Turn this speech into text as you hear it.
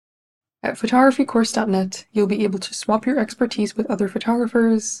At photographycourse.net, you'll be able to swap your expertise with other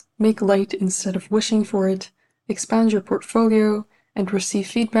photographers, make light instead of wishing for it, expand your portfolio, and receive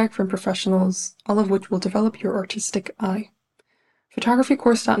feedback from professionals, all of which will develop your artistic eye.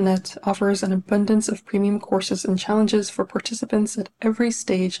 Photographycourse.net offers an abundance of premium courses and challenges for participants at every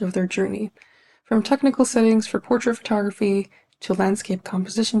stage of their journey, from technical settings for portrait photography to landscape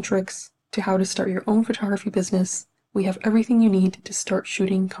composition tricks to how to start your own photography business. We have everything you need to start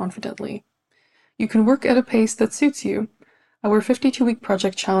shooting confidently. You can work at a pace that suits you. Our 52-week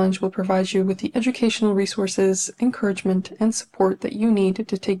project challenge will provide you with the educational resources, encouragement, and support that you need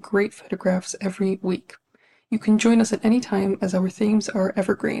to take great photographs every week. You can join us at any time as our themes are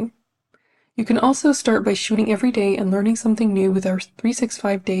evergreen. You can also start by shooting every day and learning something new with our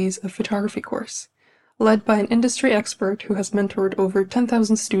 365 Days of Photography course. Led by an industry expert who has mentored over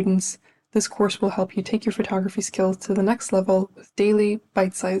 10,000 students, this course will help you take your photography skills to the next level with daily,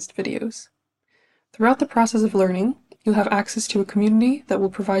 bite-sized videos. Throughout the process of learning, you'll have access to a community that will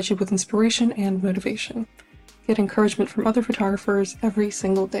provide you with inspiration and motivation. Get encouragement from other photographers every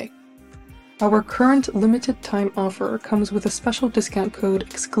single day. Our current limited time offer comes with a special discount code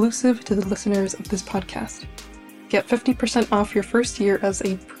exclusive to the listeners of this podcast. Get 50% off your first year as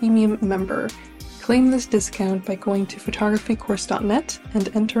a premium member. Claim this discount by going to photographycourse.net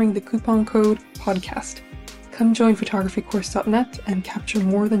and entering the coupon code PODCAST. Come join photographycourse.net and capture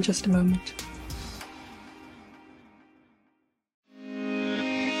more than just a moment.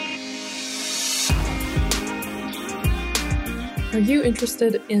 Are you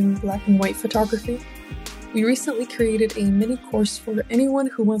interested in black and white photography? We recently created a mini course for anyone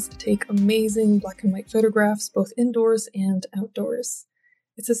who wants to take amazing black and white photographs both indoors and outdoors.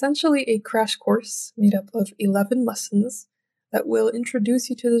 It's essentially a crash course made up of 11 lessons that will introduce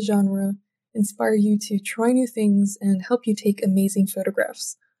you to the genre, inspire you to try new things, and help you take amazing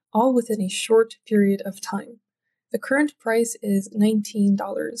photographs, all within a short period of time. The current price is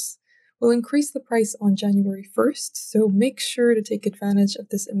 $19. We'll increase the price on January 1st, so make sure to take advantage of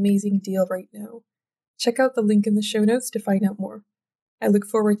this amazing deal right now. Check out the link in the show notes to find out more. I look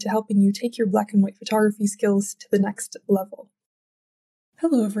forward to helping you take your black and white photography skills to the next level.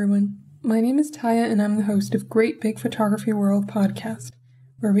 Hello everyone, my name is Taya and I'm the host of Great Big Photography World podcast,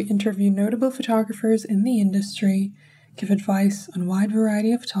 where we interview notable photographers in the industry, give advice on a wide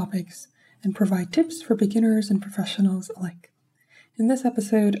variety of topics, and provide tips for beginners and professionals alike. In this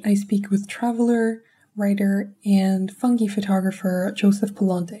episode, I speak with traveler, writer, and fungi photographer Joseph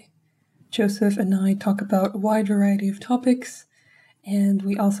Pallante. Joseph and I talk about a wide variety of topics, and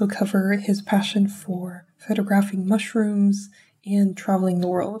we also cover his passion for photographing mushrooms and traveling the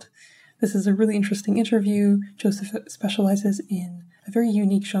world. This is a really interesting interview. Joseph specializes in a very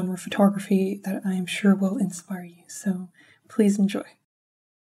unique genre of photography that I am sure will inspire you, so please enjoy.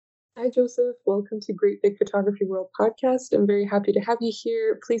 Hi, Joseph. Welcome to Great Big Photography World podcast. I'm very happy to have you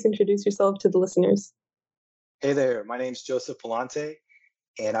here. Please introduce yourself to the listeners. Hey there, my name's Joseph Pallante,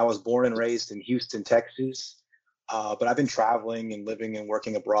 and I was born and raised in Houston, Texas. But I've been traveling and living and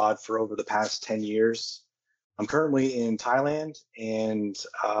working abroad for over the past 10 years. I'm currently in Thailand, and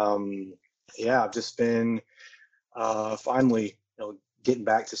I've just been finally, getting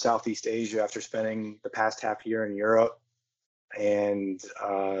back to Southeast Asia after spending the past half year in Europe, and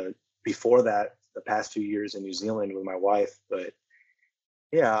before that, the past 2 years in New Zealand with my wife. But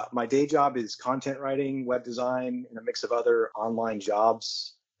yeah, my day job is content writing, web design, and a mix of other online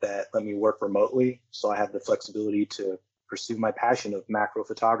jobs that let me work remotely. So I have the flexibility to pursue my passion of macro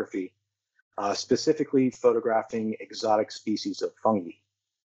photography, specifically photographing exotic species of fungi.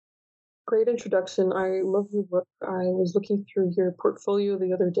 Great introduction. I love your work. I was looking through your portfolio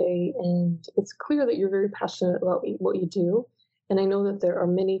the other day, and it's clear that you're very passionate about what you do. And I know that there are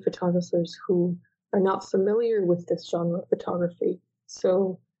many photographers who are not familiar with this genre of photography.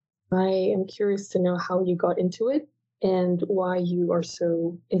 So I am curious to know how you got into it and why you are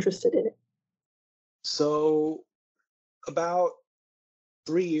so interested in it. So about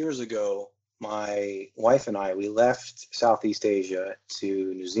 3 years ago, my wife and I, we left Southeast Asia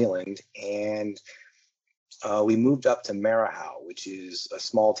to New Zealand, and we moved up to Marahau, which is a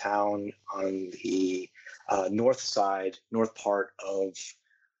small town on the north part of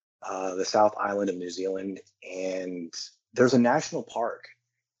the South Island of New Zealand. And there's a national park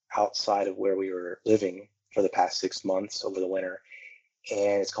outside of where we were living for the past 6 months over the winter,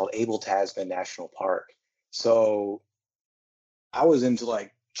 and it's called Abel Tasman National Park. So I was into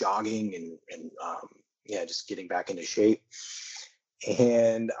like jogging and just getting back into shape.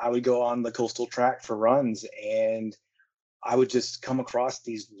 And I would go on the coastal track for runs, and I would just come across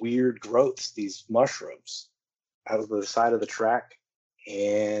these weird growths, these mushrooms out of the side of the track.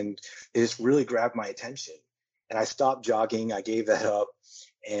 and it just really grabbed my attention. And I stopped jogging. I gave that up.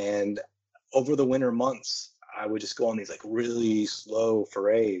 And over the winter months, I would just go on these like really slow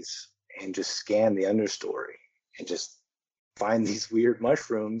forays and just scan the understory and just find these weird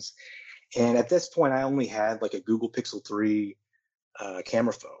mushrooms. And at this point, I only had like a Google Pixel 3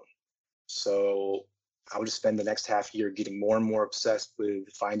 camera phone. So I would just spend the next half year getting more and more obsessed with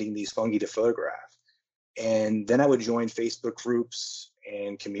finding these fungi to photograph. And then I would join Facebook groups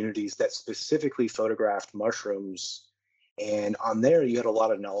and communities that specifically photographed mushrooms. And on there, you had a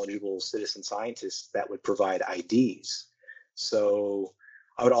lot of knowledgeable citizen scientists that would provide IDs. So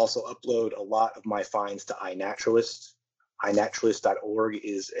I would also upload a lot of my finds to iNaturalist. iNaturalist.org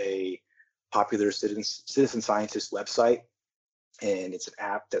is a popular citizen scientist website, and it's an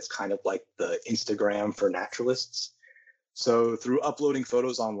app that's kind of like the Instagram for naturalists. So through uploading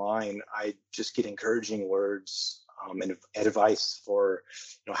photos online, I just get encouraging words and advice for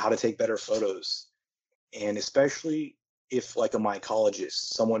how to take better photos. And especially if like a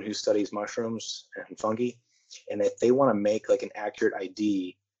mycologist, someone who studies mushrooms and fungi, and if they want to make like an accurate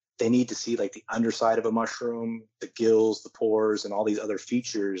ID, they need to see like the underside of a mushroom, the gills, the pores, and all these other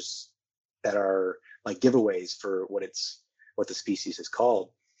features that are like giveaways for what the species is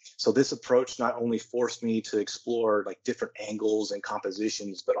called. So this approach not only forced me to explore like different angles and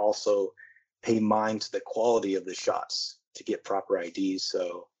compositions, but also pay mind to the quality of the shots to get proper IDs.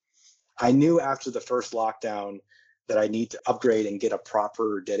 So I knew after the first lockdown that I need to upgrade and get a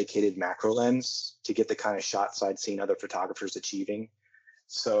proper dedicated macro lens to get the kind of shots I'd seen other photographers achieving.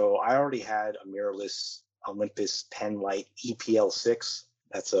 So I already had a mirrorless Olympus Penlight EPL6.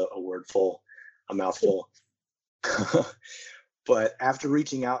 That's a mouthful. But after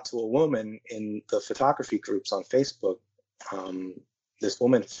reaching out to a woman in the photography groups on Facebook, this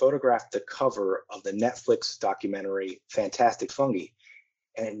woman photographed the cover of the Netflix documentary Fantastic Fungi,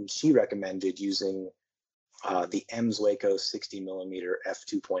 and she recommended using the EMS Waco 60mm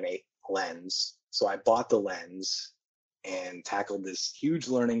f2.8 lens. So I bought the lens and tackled this huge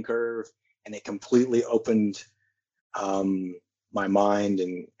learning curve, and it completely opened my mind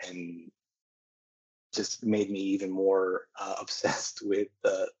and just made me even more obsessed with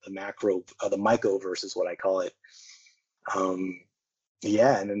the macro, the mycoverse is what I call it.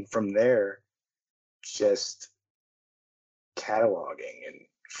 Yeah, and then from there, just cataloging and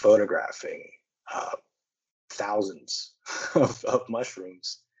photographing thousands of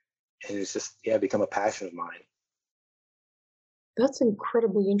mushrooms, and it's just become a passion of mine. That's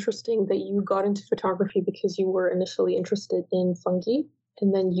incredibly interesting that you got into photography because you were initially interested in fungi,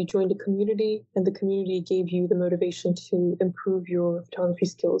 and then you joined a community, and the community gave you the motivation to improve your photography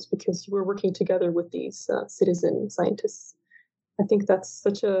skills because you were working together with these citizen scientists. I think that's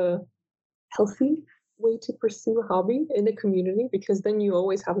such a healthy way to pursue a hobby in the community, because then you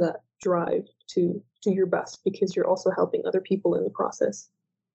always have that drive to do your best because you're also helping other people in the process.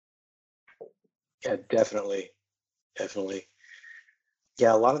 Yeah, definitely.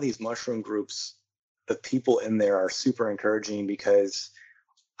 Yeah, a lot of these mushroom groups, the people in there are super encouraging because,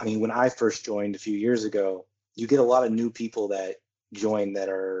 I mean, when I first joined a few years ago, you get a lot of new people that join that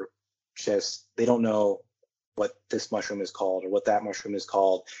are just, they don't know what this mushroom is called or what that mushroom is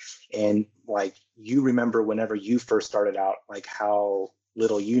called. And like, you remember whenever you first started out, like how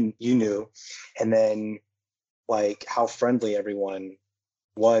little you knew, and then like how friendly everyone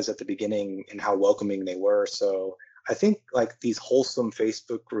was at the beginning and how welcoming they were. So I think like these wholesome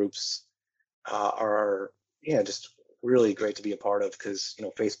Facebook groups are just really great to be a part of, because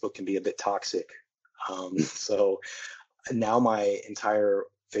Facebook can be a bit toxic. So now my entire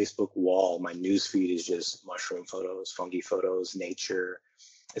Facebook wall, my news feed is just mushroom photos, fungi photos, nature.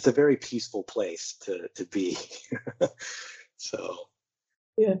 It's a very peaceful place to be. So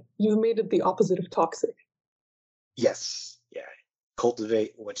Yeah, you've made it the opposite of toxic. yes, yeah,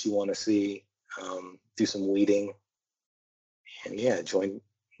 cultivate what you want to see, do some weeding, and join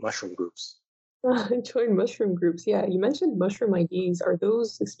mushroom groups. Join mushroom groups. Yeah, you mentioned mushroom IDs. Are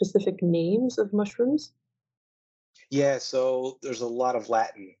those specific names of mushrooms? Yeah, so there's a lot of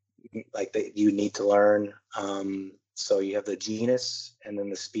Latin like that you need to learn. So you have the genus and then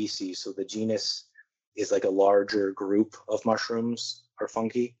the species. So the genus is like a larger group of mushrooms or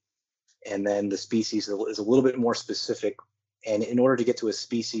fungi, and then the species is a little bit more specific. And in order to get to a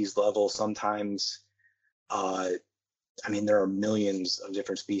species level, sometimes, I mean, there are millions of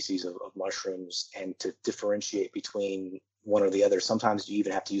different species of mushrooms, and to differentiate between one or the other, sometimes you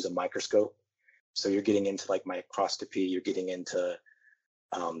even have to use a microscope. So you're getting into like microscopy, you're getting into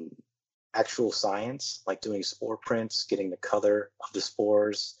actual science, like doing spore prints, getting the color of the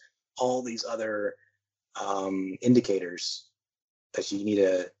spores, all these other indicators that you need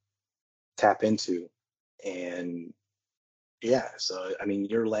to tap into. And yeah, so I mean,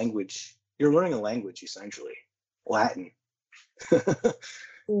 you're learning a language essentially, Latin. Yeah,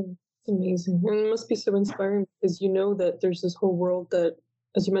 it's amazing. And it must be so inspiring because you know that there's this whole world that,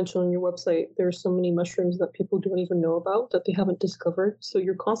 as you mentioned on your website, there are so many mushrooms that people don't even know about that they haven't discovered. So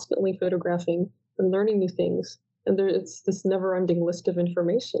you're constantly photographing and learning new things. And there it's this never ending list of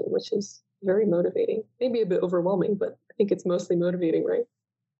information, which is very motivating. Maybe a bit overwhelming, but I think it's mostly motivating, right?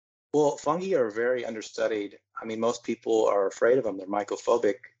 Well, fungi are very understudied. I mean, most people are afraid of them. They're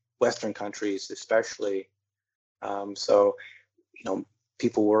mycophobic, Western countries especially. So, you know,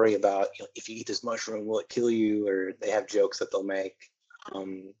 people worry about, if you eat this mushroom, will it kill you? Or they have jokes that they'll make.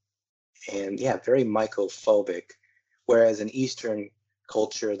 Um, and yeah, very mycophobic. Whereas in Eastern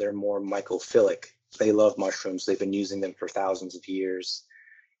culture, they're more mycophilic. They love mushrooms. They've been using them for thousands of years.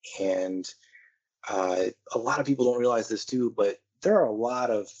 And a lot of people don't realize this too, but there are a lot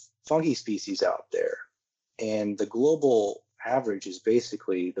of fungi species out there. And the global average is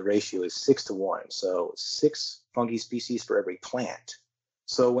basically the ratio is 6 to 1. So 6 fungi species for every plant.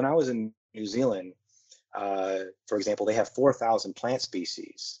 So when I was in New Zealand, for example, they have 4,000 plant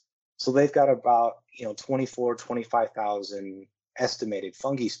species. So they've got about 24, 25,000 estimated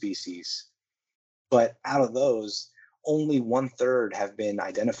fungi species. But out of those, only 1/3 have been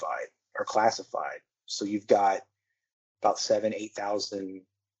identified or classified. So you've got about 7, 8,000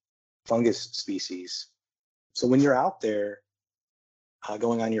 fungus species. So when you're out there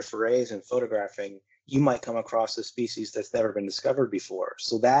going on your forays and photographing, you might come across a species that's never been discovered before.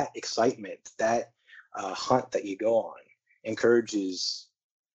 So that excitement, that hunt that you go on, encourages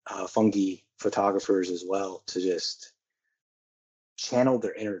fungi photographers as well to just channel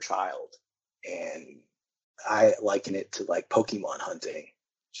their inner child. And I liken it to like Pokemon hunting.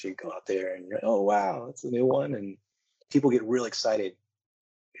 So you go out there and you're, oh wow, that's a new one, and people get real excited.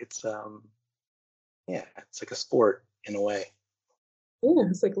 It's yeah, it's like a sport in a way. Yeah,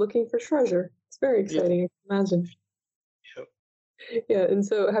 it's like looking for treasure. It's very Yeah. exciting, I can imagine. Yep. Yeah, and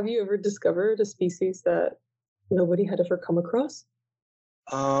so have you ever discovered a species that nobody had ever come across?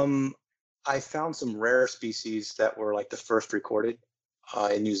 Um, I found some rare species that were like the first recorded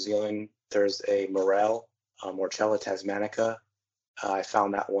in New Zealand. There's a morel, Morchella tasmanica. I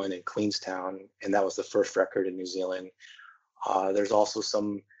found that one in Queenstown, and that was the first record in New Zealand. There's also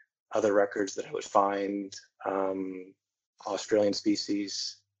some other records that I would find, Australian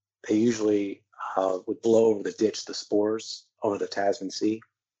species. They usually would blow over the ditch the spores over the Tasman Sea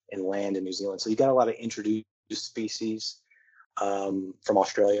and land in New Zealand. So you got a lot of introduced species from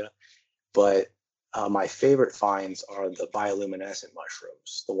Australia. But my favorite finds are the bioluminescent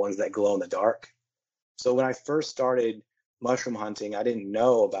mushrooms, the ones that glow in the dark. So when I first started mushroom hunting, I didn't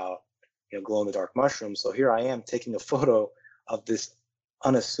know about glow in the dark mushrooms. So here I am taking a photo of this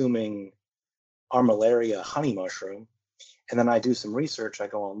unassuming Armillaria honey mushroom, and then I do some research. I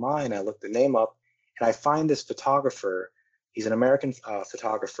go online, I look the name up, and I find this photographer. He's an American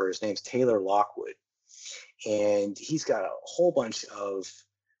photographer. His name's Taylor Lockwood, and he's got a whole bunch of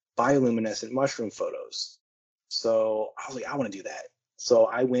bioluminescent mushroom photos. So I was like, I want to do that. So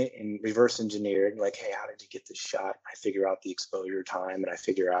I went and reverse engineered, like, hey, how did you get this shot? I figure out the exposure time, and I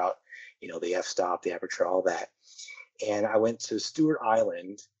figure out, the f-stop, the aperture, all that. And I went to Stewart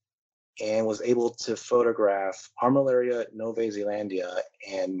Island and was able to photograph Armillaria novaezelandia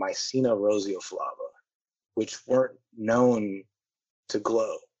and Mycena roseoflava, which weren't known to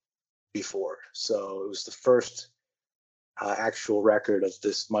glow before. So it was the first actual record of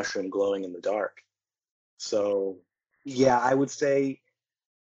this mushroom glowing in the dark. So, yeah, I would say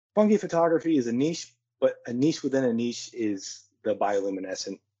fungi photography is a niche, but a niche within a niche is the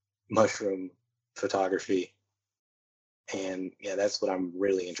bioluminescent mushroom photography. And yeah, that's what I'm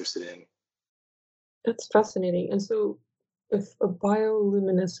really interested in. That's fascinating. And so, if a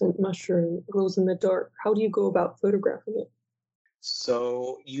bioluminescent mushroom glows in the dark, how do you go about photographing it?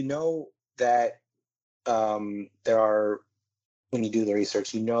 So, that there are, when you do the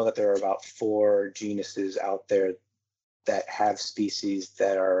research, that there are about 4 genuses out there that have species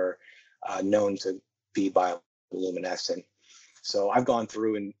that are known to be bioluminescent. So I've gone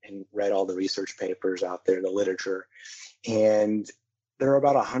through and read all the research papers out there, the literature, and there are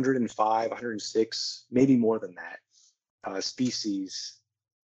about 105, 106, maybe more than that, species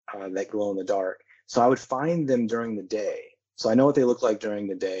that glow in the dark. So I would find them during the day. So I know what they look like during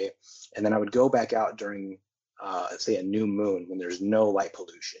the day, and then I would go back out during, say, a new moon when there's no light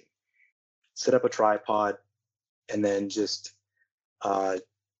pollution. Set up a tripod, and then just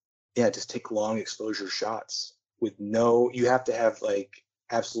just take long exposure shots with you have to have like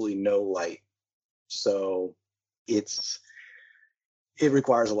absolutely no light. So it's it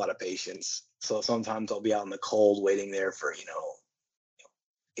requires a lot of patience. So sometimes I'll be out in the cold waiting there for,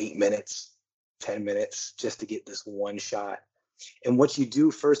 8 minutes, 10 minutes just to get this one shot. And what you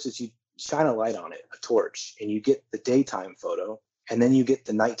do first is you shine a light on it, a torch, and you get the daytime photo, and then you get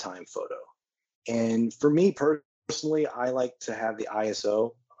the nighttime photo. And for me personally, I like to have the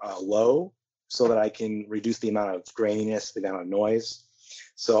ISO low so that I can reduce the amount of graininess, the amount of noise.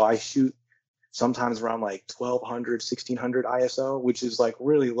 So I shoot sometimes around like 1200, 1600 ISO, which is like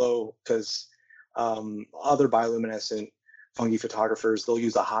really low because other bioluminescent fungi photographers, they'll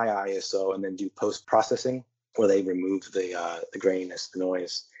use a high ISO and then do post processing where they remove the graininess, the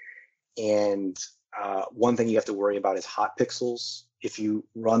noise. And one thing you have to worry about is hot pixels. If you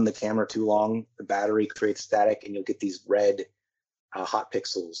run the camera too long, the battery creates static and you'll get these red hot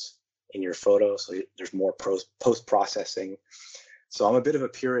pixels in your photo. So there's more post processing. So I'm a bit of a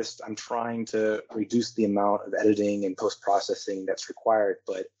purist. I'm trying to reduce the amount of editing and post processing that's required.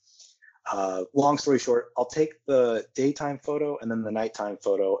 But long story short, I'll take the daytime photo and then the nighttime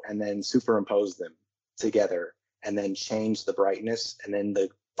photo and then superimpose them together and then change the brightness, and then the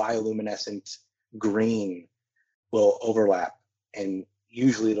bioluminescent green will overlap, and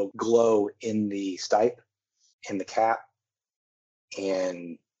usually it'll glow in the stipe, in the cap.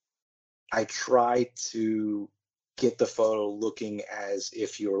 And I try to get the photo looking as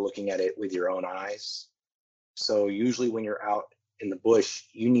if you're looking at it with your own eyes. So usually when you're out in the bush,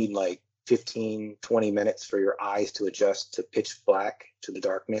 you need like 15, 20 minutes for your eyes to adjust to pitch black, to the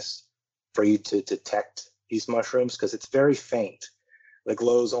darkness, for you to detect these mushrooms, because it's very faint. The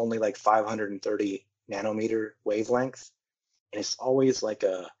glow is only like 530 nanometer wavelength, and it's always like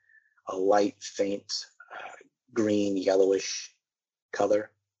a light, faint green, yellowish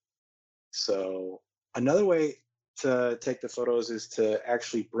color. So another way to take the photos is to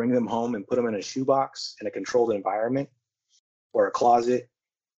actually bring them home and put them in a shoebox in a controlled environment or a closet,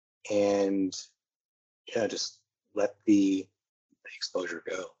 and just let the exposure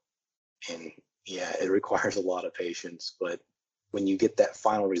go. And yeah, it requires a lot of patience, but when you get that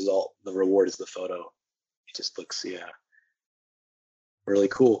final result, the reward is the photo. It just looks, really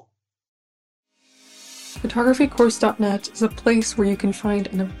cool. Photographycourse.net is a place where you can find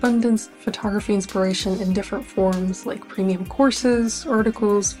an abundance of photography inspiration in different forms like premium courses,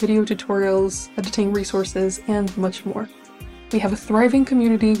 articles, video tutorials, editing resources, and much more. We have a thriving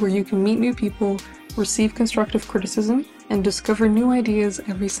community where you can meet new people, receive constructive criticism, and discover new ideas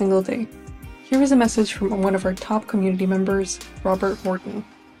every single day. Here is a message from one of our top community members, Robert Morton.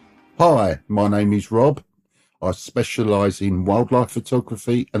 Hi, my name is Rob. I specialise in wildlife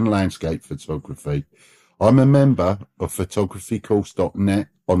photography and landscape photography. I'm a member of photographycourse.net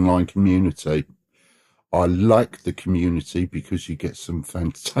online community. I like the community because you get some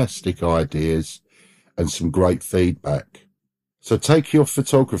fantastic ideas and some great feedback. So take your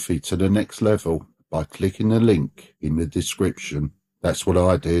photography to the next level by clicking the link in the description. That's what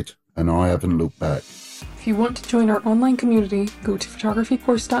I did, and I haven't looked back. If you want to join our online community, go to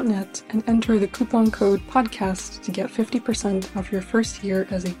photographycourse.net and enter the coupon code PODCAST to get 50% off your first year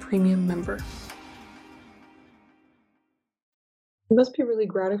as a premium member. It must be really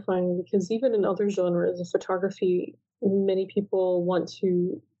gratifying because even in other genres of photography, many people want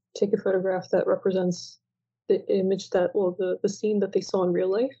to take a photograph that represents the image that, well, the scene that they saw in real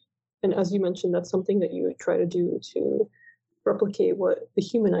life. And as you mentioned, that's something that you try to do to replicate what the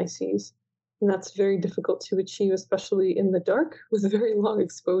human eye sees. And that's very difficult to achieve, especially in the dark with very long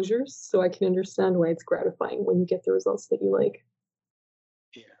exposures. So I can understand why it's gratifying when you get the results that you like.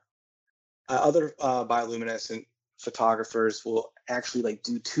 Yeah. Other bioluminescent photographers will actually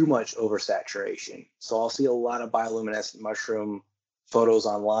do too much oversaturation. So I'll see a lot of bioluminescent mushroom photos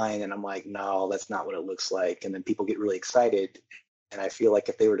online, and I'm like, no, that's not what it looks like. And then people get really excited. And I feel like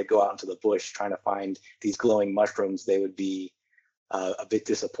if they were to go out into the bush trying to find these glowing mushrooms, they would be a bit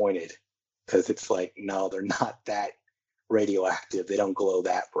disappointed, because it's like, no, they're not that radioactive. They don't glow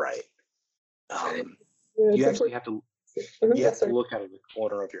that bright. You actually have to look out of the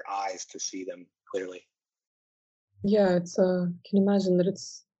corner of your eyes to see them clearly. Yeah, it's can imagine that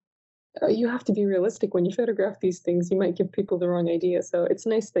it's you have to be realistic when you photograph these things. You might give people the wrong idea. So it's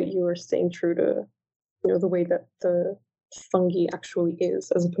nice that you are staying true to the way that the fungi actually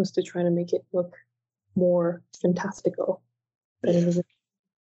is, as opposed to trying to make it look more fantastical than it is.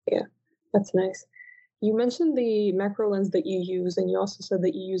 Yeah, that's nice. You mentioned the macro lens that you use, and you also said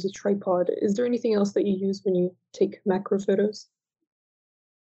that you use a tripod. Is there anything else that you use when you take macro photos?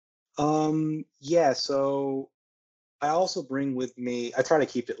 Yeah, so I also bring with me, I try to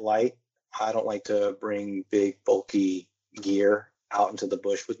keep it light. I don't like to bring big, bulky gear out into the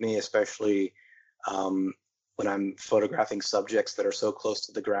bush with me, especially when I'm photographing subjects that are so close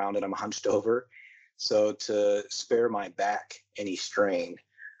to the ground and I'm hunched over. So to spare my back any strain,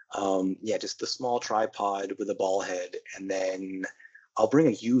 just the small tripod with a ball head, and then I'll bring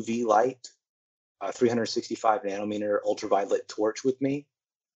a UV light, a 365 nanometer ultraviolet torch with me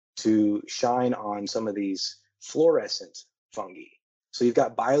to shine on some of these fluorescent fungi. So you've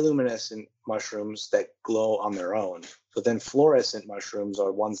got bioluminescent mushrooms that glow on their own, but then fluorescent mushrooms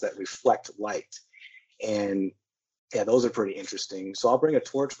are ones that reflect light. And yeah, those are pretty interesting. So I'll bring a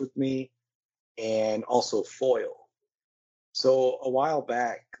torch with me and also foil. So a while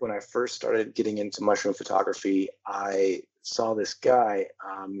back, when I first started getting into mushroom photography, I saw this guy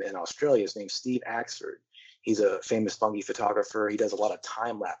in Australia. His name's Steve Axford. He's a famous fungi photographer. He does a lot of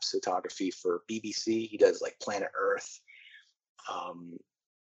time-lapse photography for BBC. He does like Planet Earth,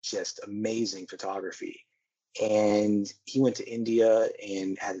 just amazing photography. And he went to India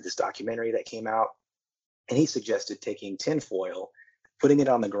and had this documentary that came out. And he suggested taking tinfoil, putting it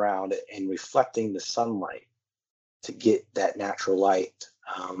on the ground and reflecting the sunlight to get that natural light.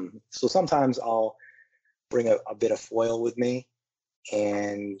 So sometimes I'll bring a bit of foil with me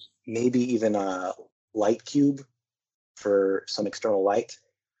and maybe even a light cube for some external light.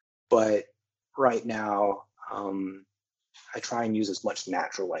 But right now, I try and use as much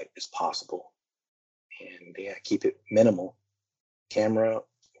natural light as possible and keep it minimal. Camera,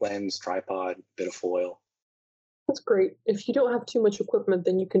 lens, tripod, bit of foil. That's great. If you don't have too much equipment,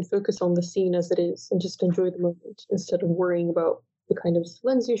 then you can focus on the scene as it is and just enjoy the moment instead of worrying about the kind of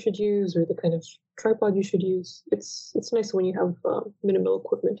lens you should use or the kind of tripod you should use. It's nice when you have minimal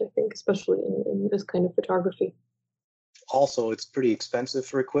equipment, I think, especially in this kind of photography. Also, it's pretty expensive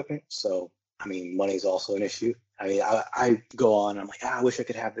for equipment, so I mean, money's also an issue. I mean, I go on, I'm like, I wish I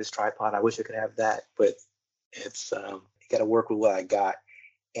could have this tripod, I wish I could have that, but it's you got to work with what I got.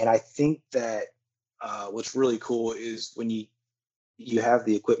 And I think that what's really cool is when you have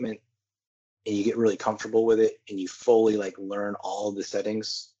the equipment and you get really comfortable with it and you fully like learn all of the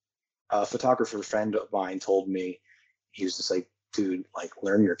settings. A photographer friend of mine told me, he was just like, dude, like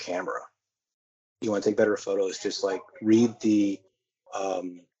learn your camera. You want to take better photos, just like read the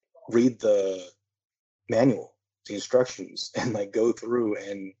manual, the instructions, and like go through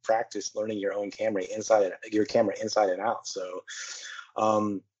and practice learning your own camera inside and out. So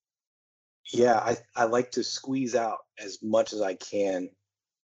I like to squeeze out as much as I can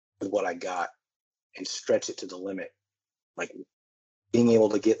with what I got and stretch it to the limit. Like being able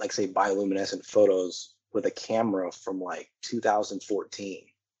to get like say bioluminescent photos with a camera from like 2014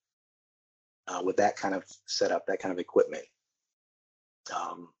 with that kind of setup, that kind of equipment.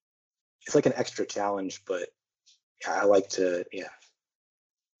 It's like an extra challenge, but I like to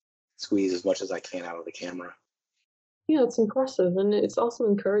squeeze as much as I can out of the camera. Yeah, it's impressive, and it's also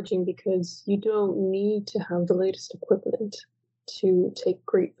encouraging because you don't need to have the latest equipment to take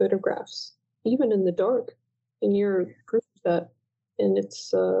great photographs, even in the dark. And you're proof of that. And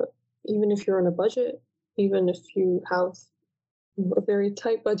it's even if you're on a budget, even if you have a very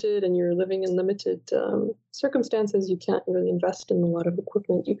tight budget and you're living in limited circumstances, you can't really invest in a lot of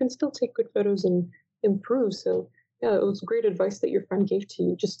equipment. You can still take good photos and improve. So yeah, it was great advice that your friend gave to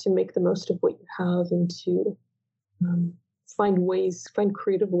you, just to make the most of what you have and to find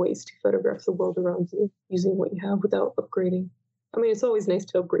creative ways to photograph the world around you using what you have without upgrading. I mean, it's always nice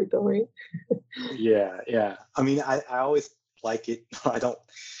to upgrade though, right? Yeah. I mean, I always like it. I don't,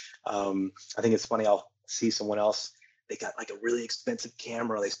 I think it's funny. I'll see someone else, they got like a really expensive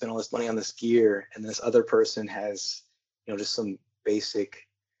camera. They spent all this money on this gear, and this other person has, just some basic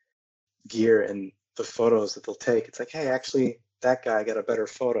gear, and the photos that they'll take, it's like, hey, actually that guy got a better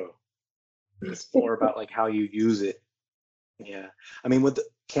photo. It's more about like how you use it. Yeah. I mean, with the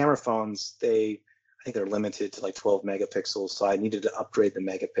camera phones, I think they're limited to like 12 megapixels. So I needed to upgrade the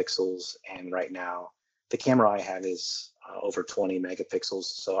megapixels. And right now the camera I have is over 20 megapixels.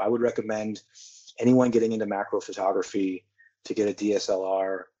 So I would recommend anyone getting into macro photography to get a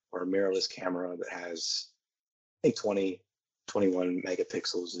DSLR or a mirrorless camera that has, I think 21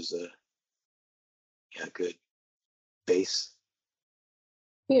 megapixels is a good base.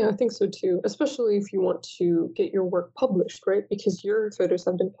 Yeah, I think so too, especially if you want to get your work published, right? Because your photos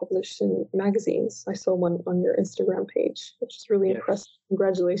have been published in magazines. I saw one on your Instagram page, which is really impressive.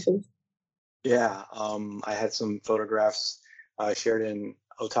 Congratulations. Yeah, I had some photographs shared in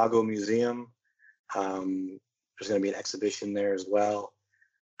Otago Museum. There's going to be an exhibition there as well.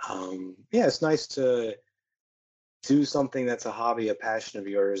 It's nice to do something that's a hobby, a passion of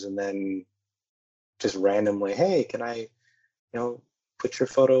yours, and then just randomly, hey, can I, put your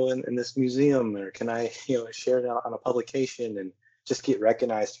photo in this museum, or can I, share it on a publication and just get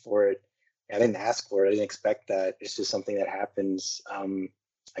recognized for it I didn't ask for it. I didn't expect that. It's just something that happens.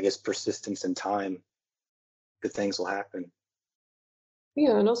 I guess persistence and time, good things will happen.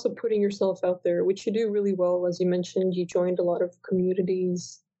 Yeah, and also putting yourself out there, which you do really well. As you mentioned, you joined a lot of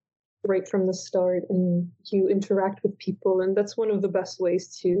communities right from the start and you interact with people. And that's one of the best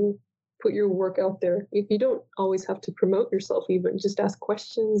ways to put your work out there. If you don't always have to promote yourself, even just ask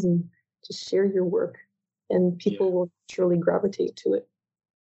questions and just share your work, and Yeah. people will surely gravitate to it.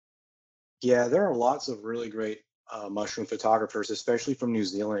 Yeah, there are lots of really great mushroom photographers, especially from New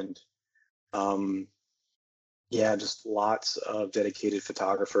Zealand. Um, yeah, just lots of dedicated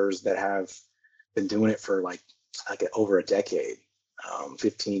photographers that have been doing it for like over a decade,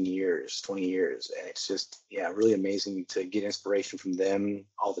 15 years, 20 years. And it's just, yeah, really amazing to get inspiration from them,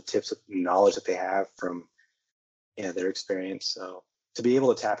 all the tips and knowledge that they have from, yeah, their experience. So to be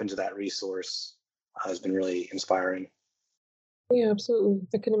able to tap into that resource has been really inspiring. Yeah, absolutely.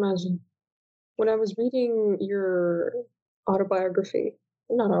 I can imagine. When I was reading your autobiography,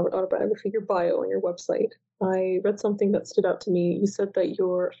 not autobiography, your bio on your website, I read something that stood out to me. You said that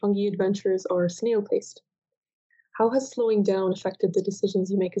your fungi adventures are snail paced. How has slowing down affected the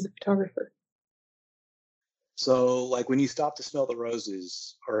decisions you make as a photographer? So, like when you stop to smell the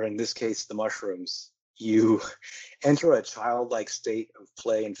roses, or in this case, the mushrooms, you enter a childlike state of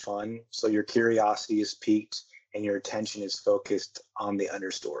play and fun. So your curiosity is piqued and your attention is focused on the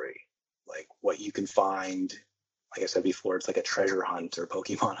understory, like what you can find. Like I said before, it's like a treasure hunt or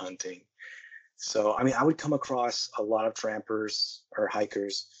Pokemon hunting. So, I mean, I would come across a lot of trampers or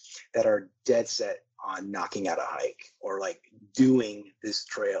hikers that are dead set on knocking out a hike or like doing this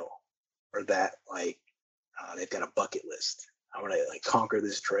trail or that, like they've got a bucket list. I want to like conquer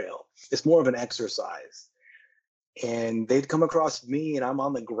this trail. It's more of an exercise. And they'd come across me, and I'm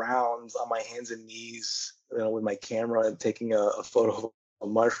on the ground on my hands and knees, with my camera and taking a photo of a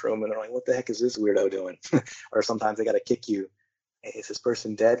mushroom, and they're like, "What the heck is this weirdo doing?" Or sometimes they got to kick you. Hey, is this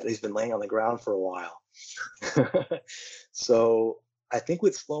person dead? He's been laying on the ground for a while. So I think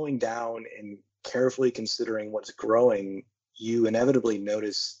with slowing down and carefully considering what's growing, you inevitably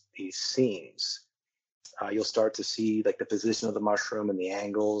notice these seams. You'll start to see like the position of the mushroom and the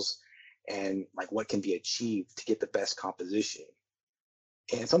angles and like what can be achieved to get the best composition.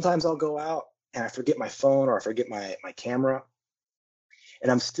 And sometimes I'll go out and I forget my phone or I forget my camera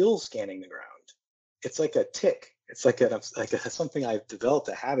and I'm still scanning the ground. It's like a tick. It's something I've developed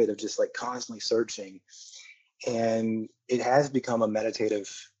a habit of just like constantly searching. And it has become a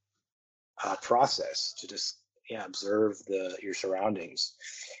meditative process to just, yeah, observe your surroundings.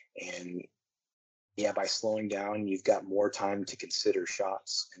 And yeah, by slowing down, you've got more time to consider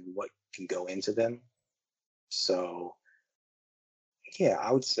shots and what can go into them. So, yeah,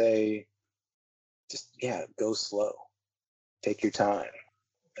 I would say just, yeah, go slow. Take your time.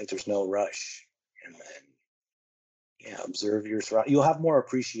 Like there's no rush. And then, yeah, observe your surroundings. You'll have more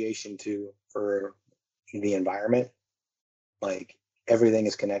appreciation too for the environment. Like everything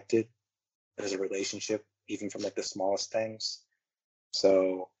is connected. There's a relationship, even from like the smallest things.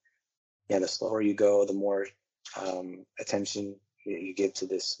 So, yeah, the slower you go, the more attention you give to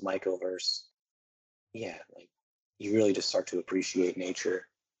this microverse. Yeah, like you really just start to appreciate nature.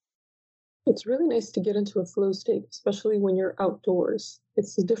 It's really nice to get into a flow state, especially when you're outdoors.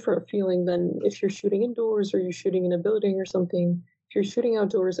 It's a different feeling than if you're shooting indoors or you're shooting in a building or something. If you're shooting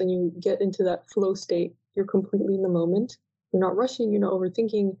outdoors and you get into that flow state, you're completely in the moment. You're not rushing, you're not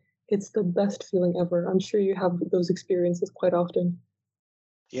overthinking. It's the best feeling ever. I'm sure you have those experiences quite often.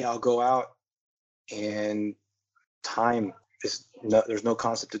 Yeah, I'll go out and time is no, there's no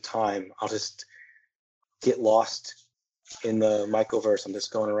concept of time. I'll just get lost in the microverse. I'm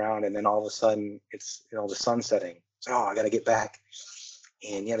just going around, and then all of a sudden, it's the sun setting. So, oh, I got to get back.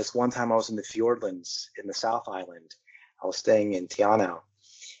 And yeah, this one time I was in the Fjordlands in the South Island. I was staying in Tiana,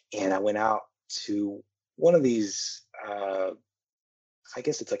 and I went out to one of these. I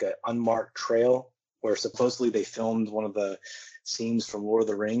guess it's like an unmarked trail where supposedly they filmed one of the scenes from Lord of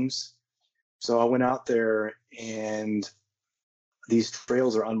the Rings. So I went out there, and these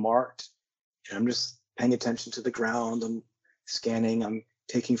trails are unmarked, and I'm just paying attention to the ground. I'm scanning, I'm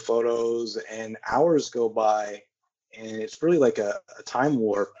taking photos, and hours go by, and it's really like a time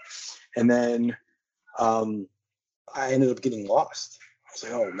warp. And then I ended up getting lost. I was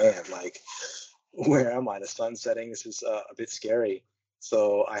like, oh man, like, where am I? The sun's setting. This is a bit scary.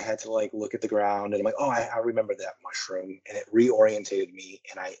 So I had to like look at the ground, and I'm like, oh, I remember that mushroom, and it reorientated me,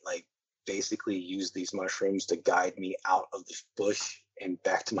 and I like basically used these mushrooms to guide me out of the bush and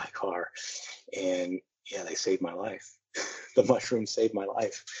back to my car. And yeah, they saved my life. The mushrooms saved my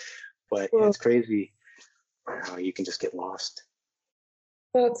life. But yeah, Well, it's crazy how you can just get lost.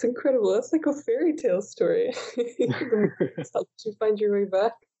 That's incredible. That's like a fairy tale story. The mountains helped you find your way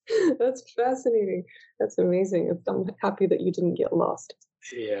back. That's fascinating. That's amazing. I'm happy that you didn't get lost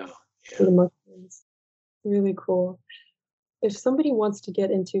Yeah, in yeah. the mushrooms. Really cool. If somebody wants to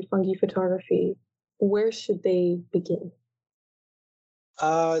get into fungi photography, where should they begin?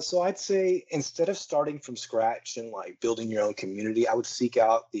 So I'd say instead of starting from scratch and like building your own community, I would seek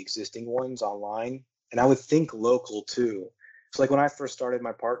out the existing ones online, and I would think local too. So like when I first started,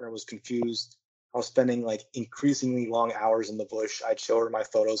 my partner was confused. I was spending like increasingly long hours in the bush. I'd show her my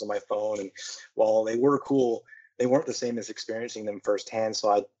photos on my phone, and while they were cool, they weren't the same as experiencing them firsthand. So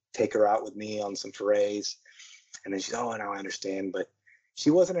I'd take her out with me on some forays, and then she's, oh, now I understand. But she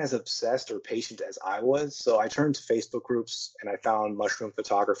wasn't as obsessed or patient as I was. So I turned to Facebook groups and I found Mushroom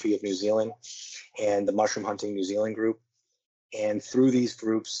Photography of New Zealand and the Mushroom Hunting New Zealand group. And through these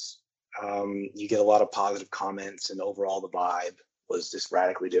groups, you get a lot of positive comments, and overall the vibe was just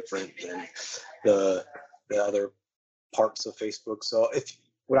radically different than the other parts of Facebook. So if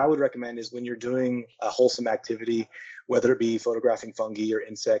what I would recommend is when you're doing a wholesome activity, whether it be photographing fungi or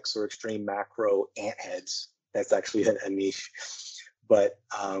insects or extreme macro ant heads, that's actually a niche. But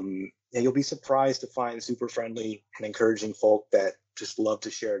yeah, you'll be surprised to find super friendly and encouraging folk that just love to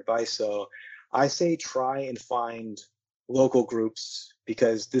share advice. So I say try and find local groups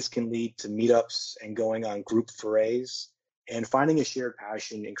because this can lead to meetups and going on group forays. And finding a shared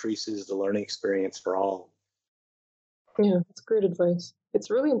passion increases the learning experience for all. Yeah, that's great advice. It's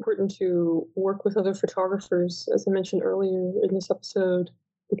really important to work with other photographers, as I mentioned earlier in this episode,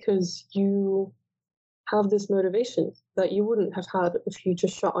 because you have this motivation that you wouldn't have had if you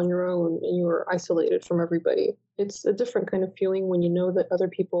just shot on your own and you were isolated from everybody. It's a different kind of feeling when you know that other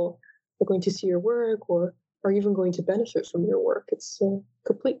people are going to see your work or are even going to benefit from your work. It's a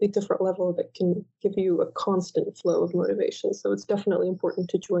completely different level that can give you a constant flow of motivation. So it's definitely important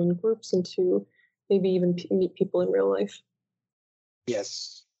to join groups and to maybe even meet people in real life.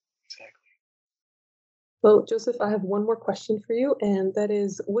 Yes, exactly. Well, Joseph, I have one more question for you, and that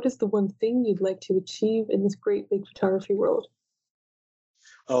is, what is the one thing you'd like to achieve in this great big photography world?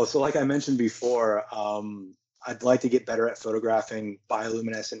 Oh, so like I mentioned before, I'd like to get better at photographing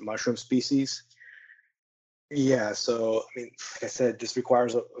bioluminescent mushroom species. Yeah, so I mean, like I said, this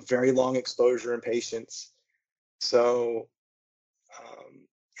requires a very long exposure and patience. So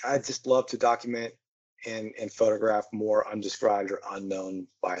I'd just love to document and photograph more undescribed or unknown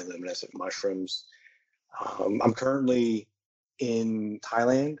bioluminescent mushrooms. I'm currently in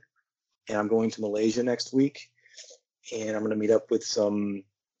Thailand and I'm going to Malaysia next week, and I'm going to meet up with some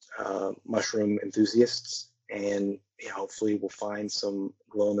mushroom enthusiasts, and hopefully we'll find some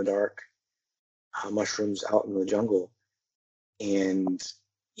glow in the dark mushrooms out in the jungle. And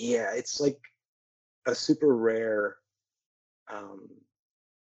yeah, it's like a super rare um,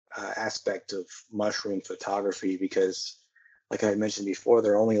 aspect of mushroom photography because, like I mentioned before,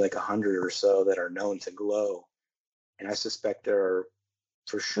 there are only like 100 or so that are known to glow, and I suspect there are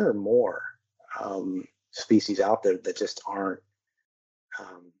for sure more species out there that just aren't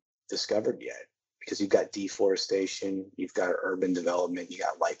um, discovered yet because you've got deforestation, you've got urban development, you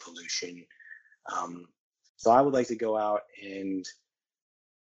got light pollution. Um, so I would like to go out and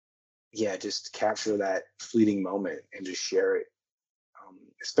yeah, just capture that fleeting moment and just share it.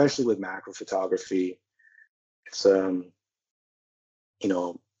 Especially with macro photography, it's you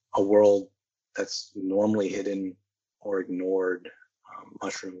know a world that's normally hidden or ignored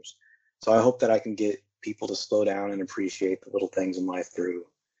mushrooms. So I hope that I can get people to slow down and appreciate the little things in life through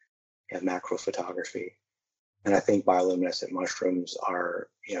macro photography. And I think bioluminescent mushrooms are,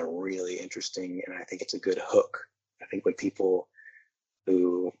 really interesting. And I think it's a good hook. I think when people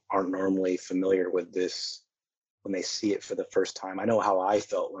who aren't normally familiar with this, when they see it for the first time, I know how I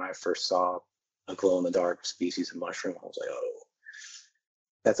felt when I first saw a glow in the dark species of mushroom. I was like, oh,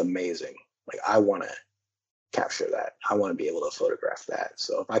 that's amazing. Like, I want to capture that. I want to be able to photograph that.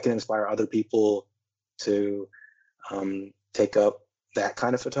 So if I can inspire other people to take up that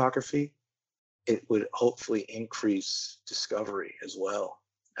kind of photography, it would hopefully increase discovery as well.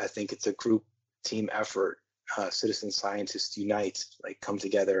 I think it's a group team effort. Citizen scientists unite, like come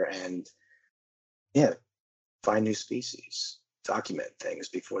together and yeah, find new species, document things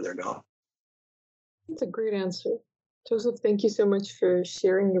before they're gone. That's a great answer. Joseph, thank you so much for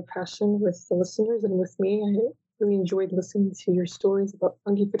sharing your passion with the listeners and with me. I really enjoyed listening to your stories about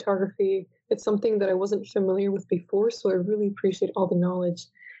fungi photography. It's something that I wasn't familiar with before, so I really appreciate all the knowledge.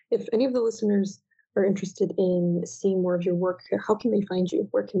 If any of the listeners are interested in seeing more of your work, how can they find you?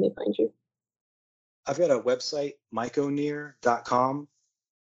 Where can they find you? I've got a website, myconeer.com,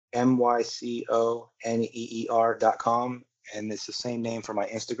 myconeer.com, and it's the same name for my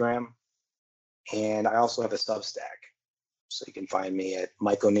Instagram. And I also have a Substack, so you can find me at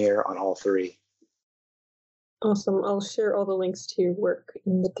Mike O'Near on all three. Awesome. I'll share all the links to your work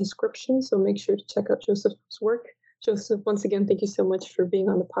in the description, so make sure to check out Joseph's work. Joseph, once again, thank you so much for being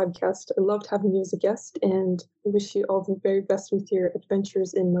on the podcast. I loved having you as a guest, and wish you all the very best with your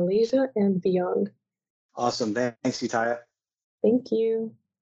adventures in Malaysia and beyond. Awesome. Thanks, Utaya. Thank you.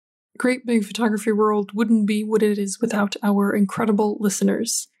 Great Big Photography World wouldn't be what it is without our incredible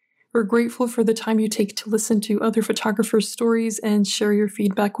listeners. We're grateful for the time you take to listen to other photographers' stories and share your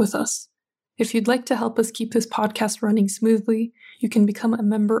feedback with us. If you'd like to help us keep this podcast running smoothly, you can become a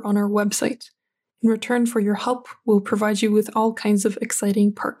member on our website. In return for your help, we'll provide you with all kinds of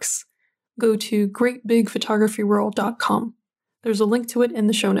exciting perks. Go to greatbigphotographyworld.com. There's a link to it in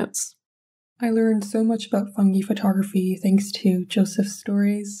the show notes. I learned so much about fungi photography thanks to Joseph's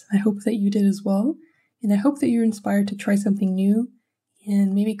stories. I hope that you did as well, and I hope that you're inspired to try something new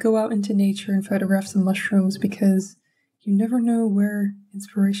and maybe go out into nature and photograph some mushrooms, because you never know where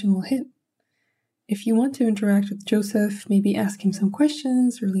inspiration will hit. If you want to interact with Joseph, maybe ask him some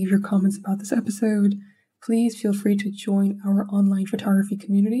questions or leave your comments about this episode, please feel free to join our online photography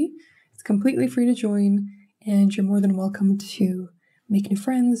community. It's completely free to join, and you're more than welcome to make new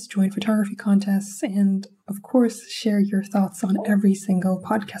friends, join photography contests, and of course, share your thoughts on every single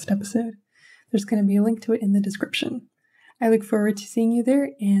podcast episode. There's going to be a link to it in the description. I look forward to seeing you there,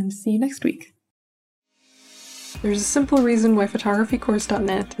 and see you next week. There's a simple reason why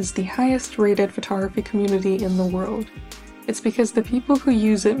photographycourse.net is the highest rated photography community in the world. It's because the people who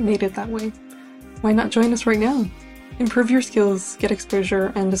use it made it that way. Why not join us right now? Improve your skills, get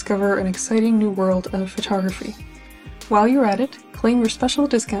exposure, and discover an exciting new world of photography. While you're at it, claim your special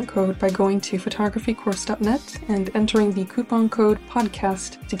discount code by going to photographycourse.net and entering the coupon code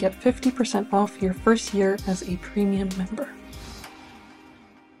PODCAST to get 50% off your first year as a premium member.